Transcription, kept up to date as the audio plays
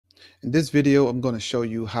In this video, I'm going to show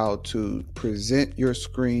you how to present your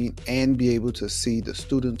screen and be able to see the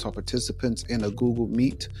students or participants in a Google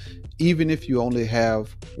Meet, even if you only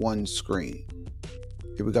have one screen.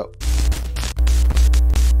 Here we go.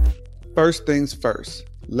 First things first,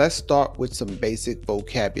 let's start with some basic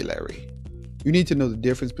vocabulary. You need to know the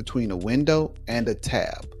difference between a window and a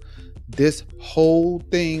tab. This whole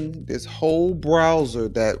thing, this whole browser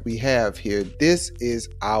that we have here, this is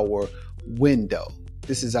our window.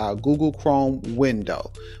 This is our Google Chrome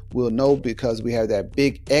window. We'll know because we have that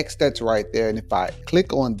big X that's right there. And if I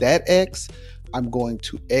click on that X, I'm going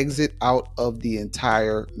to exit out of the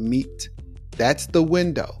entire Meet. That's the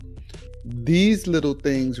window. These little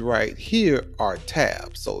things right here are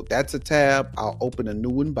tabs. So that's a tab. I'll open a new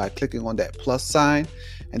one by clicking on that plus sign.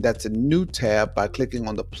 And that's a new tab by clicking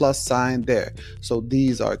on the plus sign there. So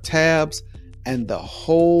these are tabs and the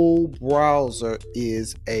whole browser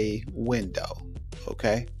is a window.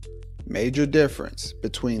 Okay, major difference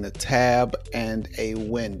between a tab and a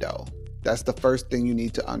window. That's the first thing you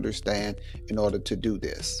need to understand in order to do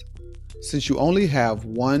this. Since you only have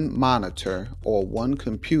one monitor or one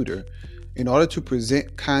computer, in order to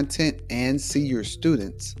present content and see your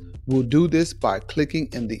students, we'll do this by clicking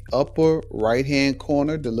in the upper right hand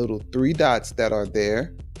corner, the little three dots that are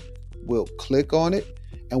there. We'll click on it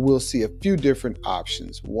and we'll see a few different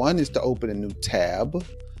options. One is to open a new tab.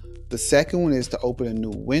 The second one is to open a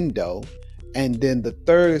new window, and then the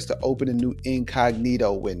third is to open a new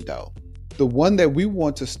incognito window. The one that we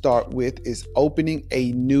want to start with is opening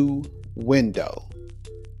a new window.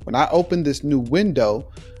 When I open this new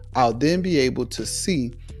window, I'll then be able to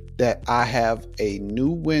see that I have a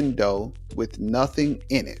new window with nothing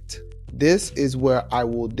in it. This is where I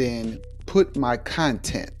will then put my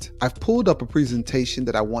content. I've pulled up a presentation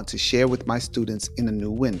that I want to share with my students in a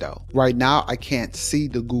new window. Right now, I can't see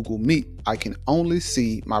the Google Meet. I can only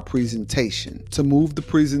see my presentation. To move the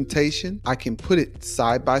presentation, I can put it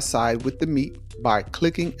side by side with the Meet by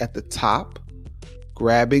clicking at the top,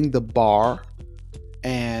 grabbing the bar,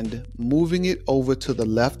 and moving it over to the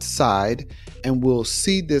left side, and we'll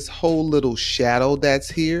see this whole little shadow that's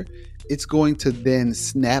here. It's going to then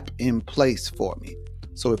snap in place for me.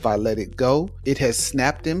 So if I let it go, it has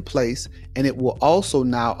snapped in place, and it will also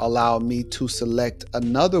now allow me to select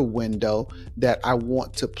another window that I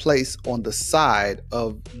want to place on the side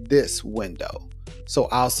of this window. So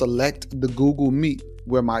I'll select the Google Meet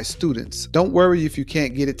where my students. Don't worry if you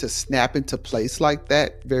can't get it to snap into place like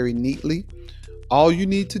that very neatly. All you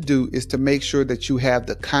need to do is to make sure that you have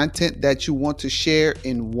the content that you want to share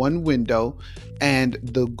in one window and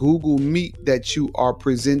the Google Meet that you are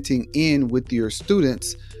presenting in with your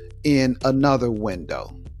students in another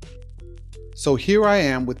window. So here I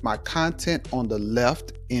am with my content on the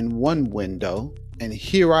left in one window, and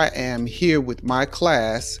here I am here with my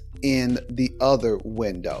class in the other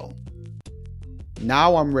window.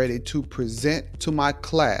 Now I'm ready to present to my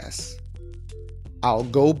class. I'll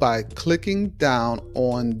go by clicking down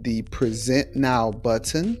on the Present Now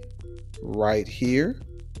button right here.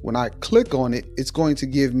 When I click on it, it's going to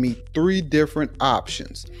give me three different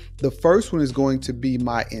options. The first one is going to be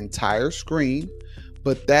my entire screen,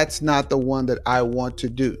 but that's not the one that I want to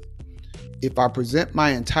do. If I present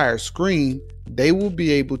my entire screen, they will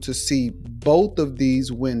be able to see both of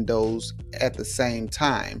these windows at the same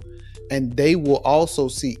time, and they will also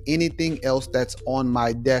see anything else that's on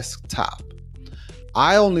my desktop.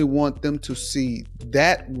 I only want them to see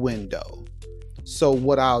that window. So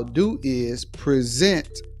what I'll do is present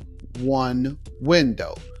one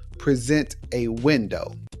window, present a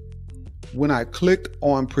window. When I click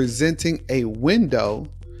on presenting a window,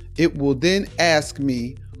 it will then ask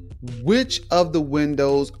me which of the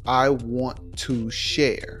windows I want to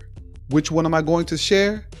share. Which one am I going to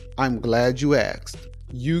share? I'm glad you asked.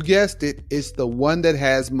 You guessed it, it's the one that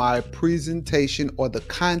has my presentation or the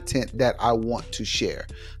content that I want to share.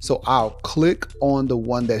 So I'll click on the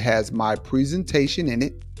one that has my presentation in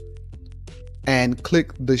it and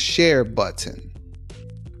click the share button.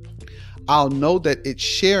 I'll know that it's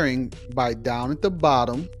sharing by down at the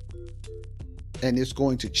bottom, and it's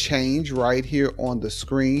going to change right here on the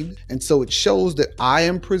screen. And so it shows that I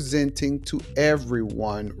am presenting to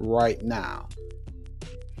everyone right now.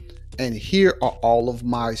 And here are all of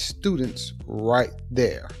my students right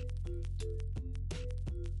there.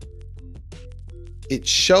 It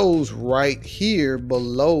shows right here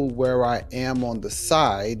below where I am on the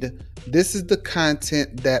side. This is the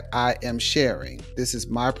content that I am sharing. This is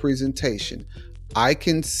my presentation. I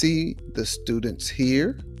can see the students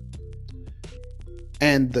here,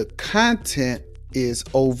 and the content is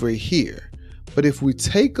over here. But if we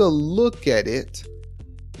take a look at it,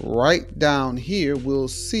 right down here, we'll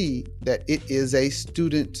see that it is a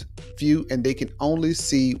student view and they can only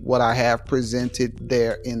see what I have presented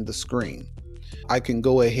there in the screen. I can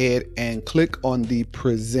go ahead and click on the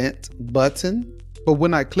present button, but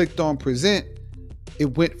when I clicked on present,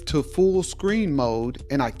 it went to full screen mode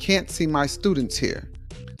and I can't see my students here.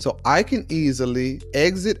 So I can easily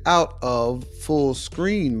exit out of full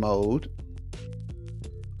screen mode.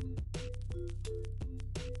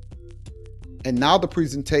 And now the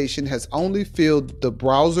presentation has only filled the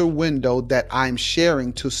browser window that I'm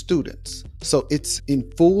sharing to students. So it's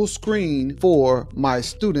in full screen for my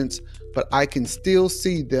students, but I can still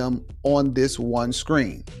see them on this one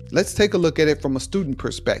screen. Let's take a look at it from a student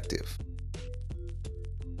perspective.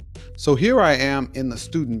 So here I am in the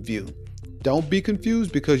student view. Don't be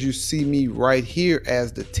confused because you see me right here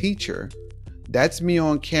as the teacher. That's me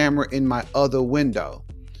on camera in my other window.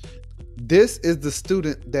 This is the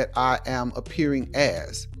student that I am appearing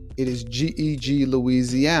as. It is GEG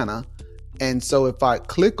Louisiana. And so if I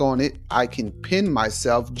click on it, I can pin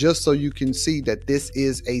myself just so you can see that this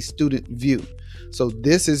is a student view. So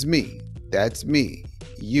this is me, that's me,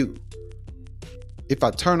 you. If I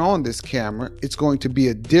turn on this camera, it's going to be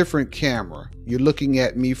a different camera. You're looking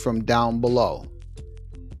at me from down below.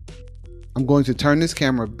 I'm going to turn this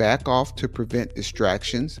camera back off to prevent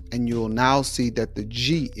distractions, and you'll now see that the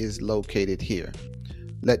G is located here.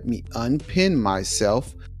 Let me unpin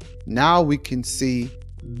myself. Now we can see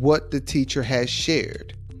what the teacher has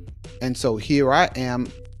shared. And so here I am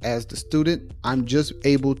as the student. I'm just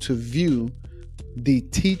able to view the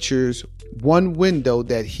teacher's one window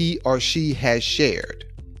that he or she has shared.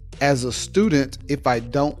 As a student, if I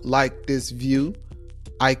don't like this view,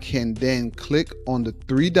 I can then click on the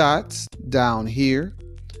three dots down here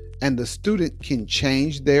and the student can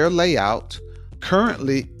change their layout.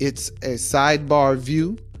 Currently, it's a sidebar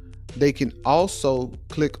view. They can also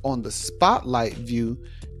click on the spotlight view,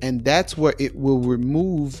 and that's where it will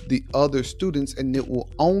remove the other students and it will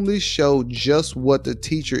only show just what the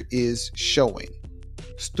teacher is showing.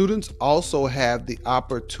 Students also have the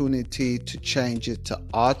opportunity to change it to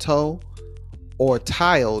auto or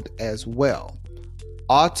tiled as well.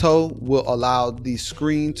 Auto will allow the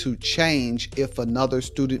screen to change if another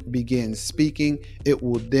student begins speaking. It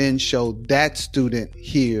will then show that student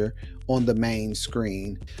here on the main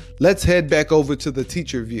screen. Let's head back over to the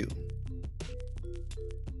teacher view.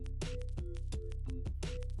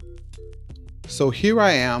 So here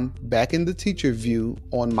I am back in the teacher view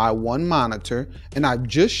on my one monitor, and I've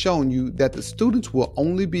just shown you that the students will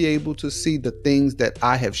only be able to see the things that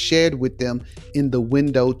I have shared with them in the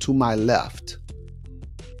window to my left.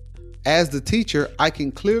 As the teacher, I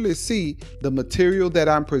can clearly see the material that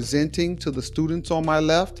I'm presenting to the students on my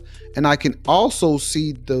left, and I can also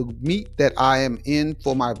see the meet that I am in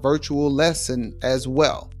for my virtual lesson as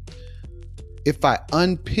well. If I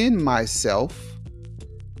unpin myself,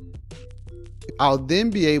 I'll then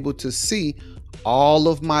be able to see all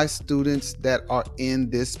of my students that are in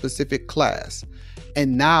this specific class.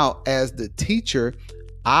 And now as the teacher,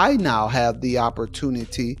 I now have the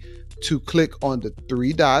opportunity to click on the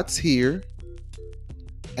three dots here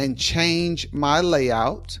and change my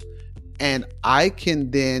layout. And I can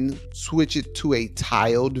then switch it to a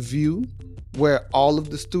tiled view where all of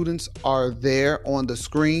the students are there on the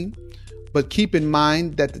screen. But keep in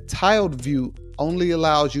mind that the tiled view only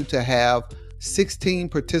allows you to have 16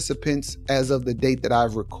 participants as of the date that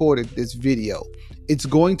I've recorded this video. It's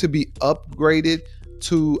going to be upgraded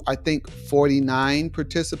to, I think, 49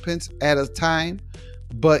 participants at a time.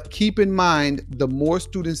 But keep in mind, the more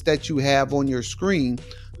students that you have on your screen,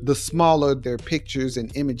 the smaller their pictures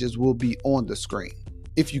and images will be on the screen.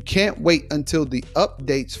 If you can't wait until the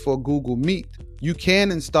updates for Google Meet, you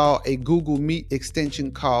can install a Google Meet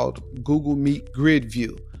extension called Google Meet Grid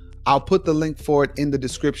View. I'll put the link for it in the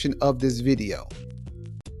description of this video.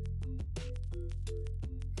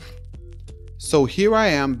 So here I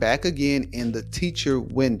am back again in the teacher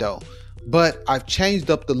window, but I've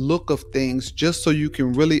changed up the look of things just so you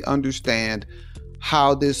can really understand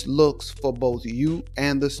how this looks for both you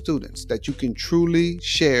and the students, that you can truly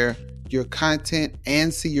share your content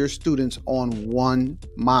and see your students on one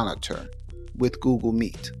monitor with Google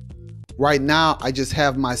Meet. Right now, I just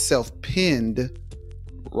have myself pinned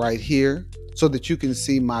right here so that you can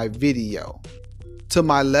see my video. To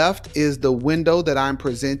my left is the window that I'm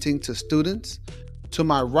presenting to students. To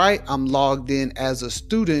my right, I'm logged in as a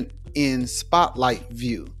student in Spotlight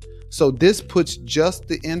view. So this puts just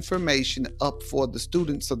the information up for the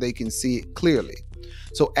students so they can see it clearly.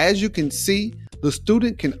 So as you can see, the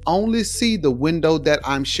student can only see the window that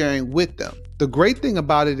I'm sharing with them. The great thing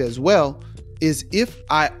about it as well is if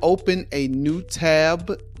I open a new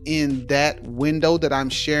tab in that window that I'm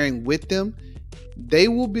sharing with them, they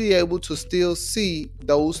will be able to still see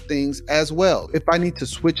those things as well. If I need to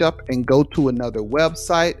switch up and go to another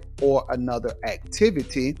website or another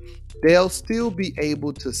activity, they'll still be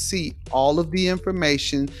able to see all of the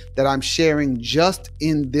information that I'm sharing just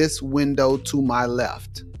in this window to my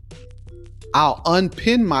left. I'll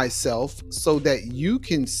unpin myself so that you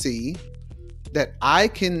can see that I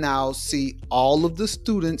can now see all of the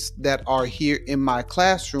students that are here in my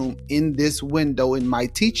classroom in this window, in my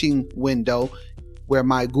teaching window, where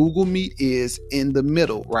my Google Meet is in the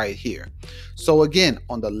middle right here. So again,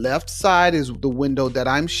 on the left side is the window that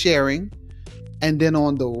I'm sharing. And then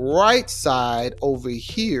on the right side over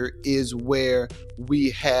here is where we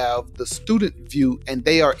have the student view, and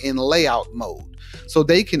they are in layout mode. So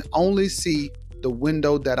they can only see the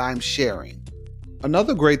window that I'm sharing.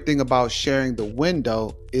 Another great thing about sharing the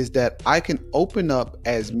window is that I can open up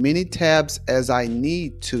as many tabs as I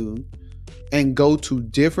need to and go to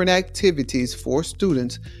different activities for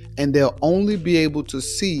students, and they'll only be able to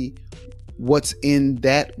see what's in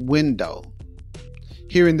that window.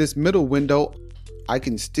 Here in this middle window, I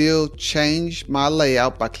can still change my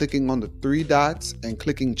layout by clicking on the three dots and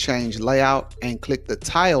clicking change layout and click the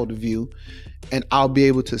tiled view, and I'll be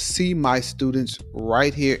able to see my students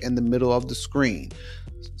right here in the middle of the screen.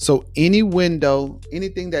 So any window,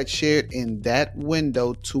 anything that's shared in that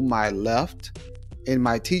window to my left, in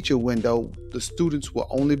my teacher window, the students will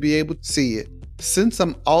only be able to see it. Since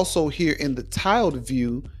I'm also here in the tiled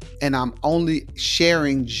view and I'm only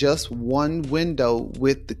sharing just one window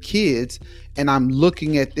with the kids and I'm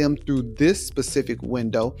looking at them through this specific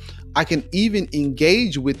window, I can even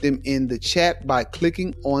engage with them in the chat by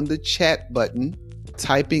clicking on the chat button,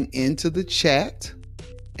 typing into the chat,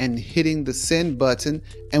 and hitting the send button.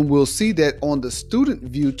 And we'll see that on the student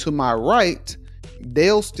view to my right,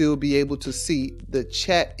 they'll still be able to see the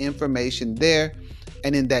chat information there.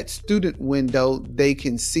 And in that student window, they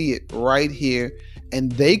can see it right here,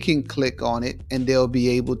 and they can click on it and they'll be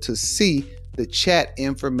able to see the chat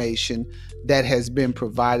information that has been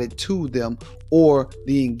provided to them or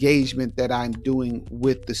the engagement that I'm doing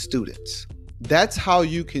with the students. That's how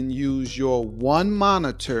you can use your one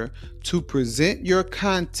monitor to present your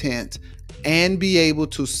content and be able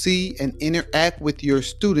to see and interact with your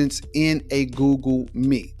students in a Google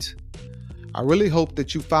Meet. I really hope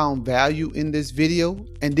that you found value in this video,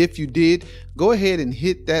 and if you did, go ahead and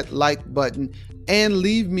hit that like button and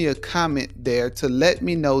leave me a comment there to let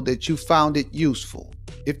me know that you found it useful.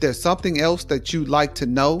 If there's something else that you'd like to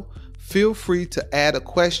know, feel free to add a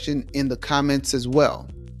question in the comments as well.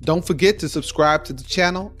 Don't forget to subscribe to the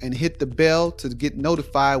channel and hit the bell to get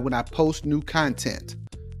notified when I post new content.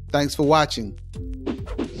 Thanks for watching.